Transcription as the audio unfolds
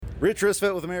Rich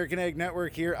Risfet with American Ag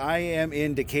Network here. I am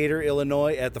in Decatur,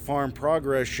 Illinois at the Farm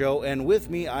Progress Show, and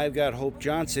with me I've got Hope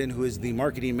Johnson, who is the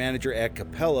marketing manager at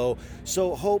Capello.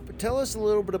 So Hope, tell us a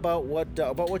little bit about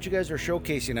what you guys are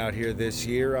showcasing out here this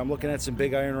year. I'm looking at some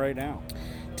big iron right now.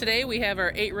 Today we have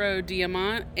our 8-row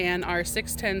Diamant and our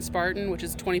 610 Spartan, which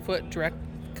is a 20-foot direct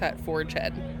cut forage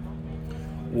head.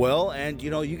 Well, and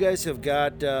you guys have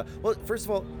got. Well, first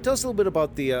of all, tell us a little bit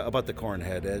about the corn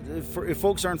head. If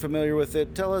folks aren't familiar with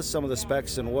it, tell us some of the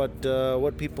specs and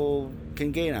what people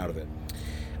can gain out of it.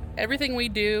 Everything we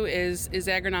do is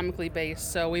agronomically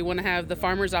based, so we want to have the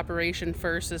farmer's operation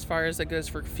first as far as it goes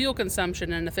for fuel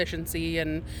consumption and efficiency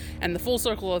and the full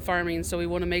circle of farming. So we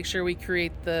want to make sure we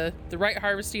create the right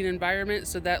harvesting environment,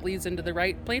 so that leads into the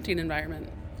right planting environment.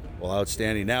 Well,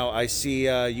 outstanding. Now, I see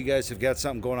you guys have got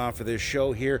something going on for this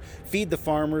show here. Feed the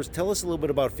Farmers. Tell us a little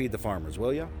bit about Feed the Farmers,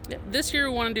 will you? Yeah, this year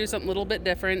we want to do something a little bit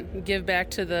different, give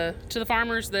back to the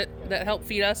farmers that help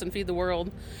feed us and feed the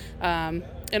world.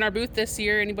 In our booth this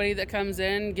year, anybody that comes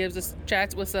in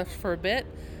chats with us for a bit.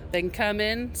 They can come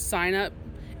in, sign up,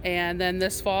 and then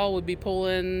this fall we'll be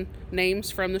pulling names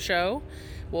from the show.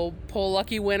 We'll pull a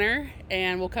lucky winner,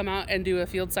 and we'll come out and do a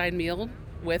field side meal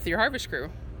with your harvest crew.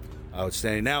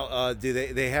 Outstanding. Now, do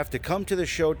they have to come to the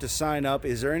show to sign up?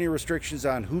 Is there any restrictions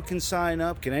on who can sign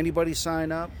up? Can anybody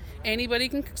sign up? Anybody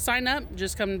can sign up.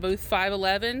 Just come to booth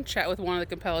 511, chat with one of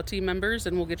the Capello team members,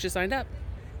 and we'll get you signed up.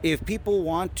 If people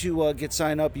want to get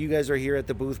signed up, you guys are here at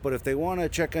the booth. But if they want to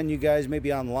check on you guys,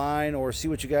 maybe online, or see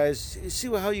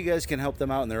how you guys can help them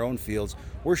out in their own fields,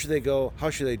 where should they go? How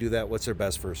should they do that? What's their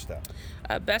best first step?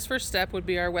 Best first step would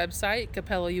be our website,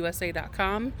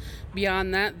 capellousa.com.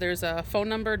 Beyond that, there's a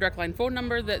direct line phone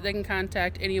number that they can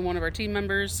contact any one of our team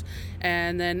members.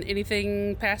 And then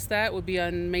anything past that would be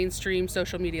on mainstream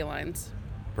social media lines.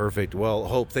 Perfect. Well,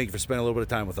 Hope, thank you for spending a little bit of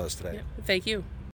time with us today. Yeah, thank you.